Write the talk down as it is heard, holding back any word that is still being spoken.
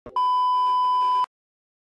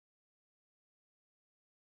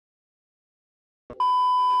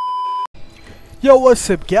Yo, what's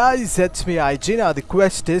up guys, it's me IG. Now the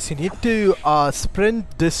quest is you need to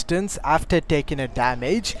sprint distance after taking a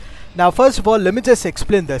damage. Now first of all, let me just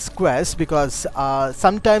explain this quest because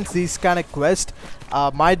sometimes these kind of quests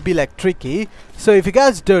might be like tricky. So if you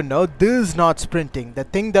guys don't know, this is not sprinting. The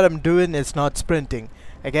thing that I'm doing is not sprinting,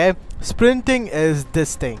 okay? Sprinting is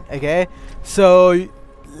this thing, okay? So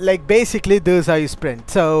like basically this is how you sprint.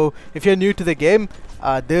 So if you're new to the game,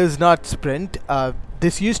 this is not sprint.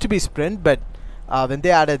 This used to be sprint, but when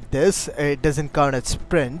they added this, it doesn't count as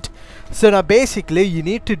sprint. So now basically you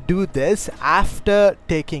need to do this after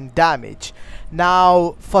taking damage.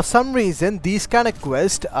 Now for some reason these kind of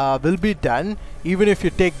quests will be done even if you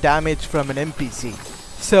take damage from an NPC.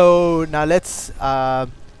 So now let's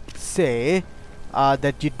say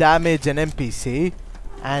that you damage an NPC,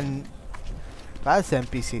 and that's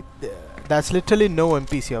NPC. That's literally no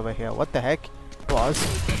NPC over here. What the heck? Boss.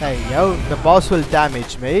 There you go. The boss will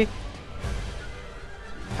damage me.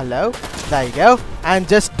 Hello, there you go, and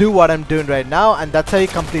just do what I'm doing right now, and that's how you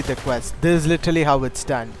complete the quest. This is literally how it's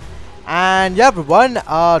done. And yeah everyone,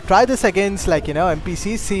 try this against like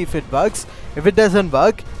NPCs, see if it works. If it doesn't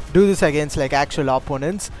work, do this against like actual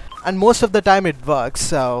opponents, and most of the time it works.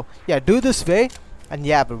 So yeah, do this way. And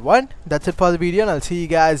yeah everyone, that's it for the video, and I'll see you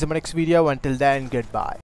guys in my next video. Until then, goodbye.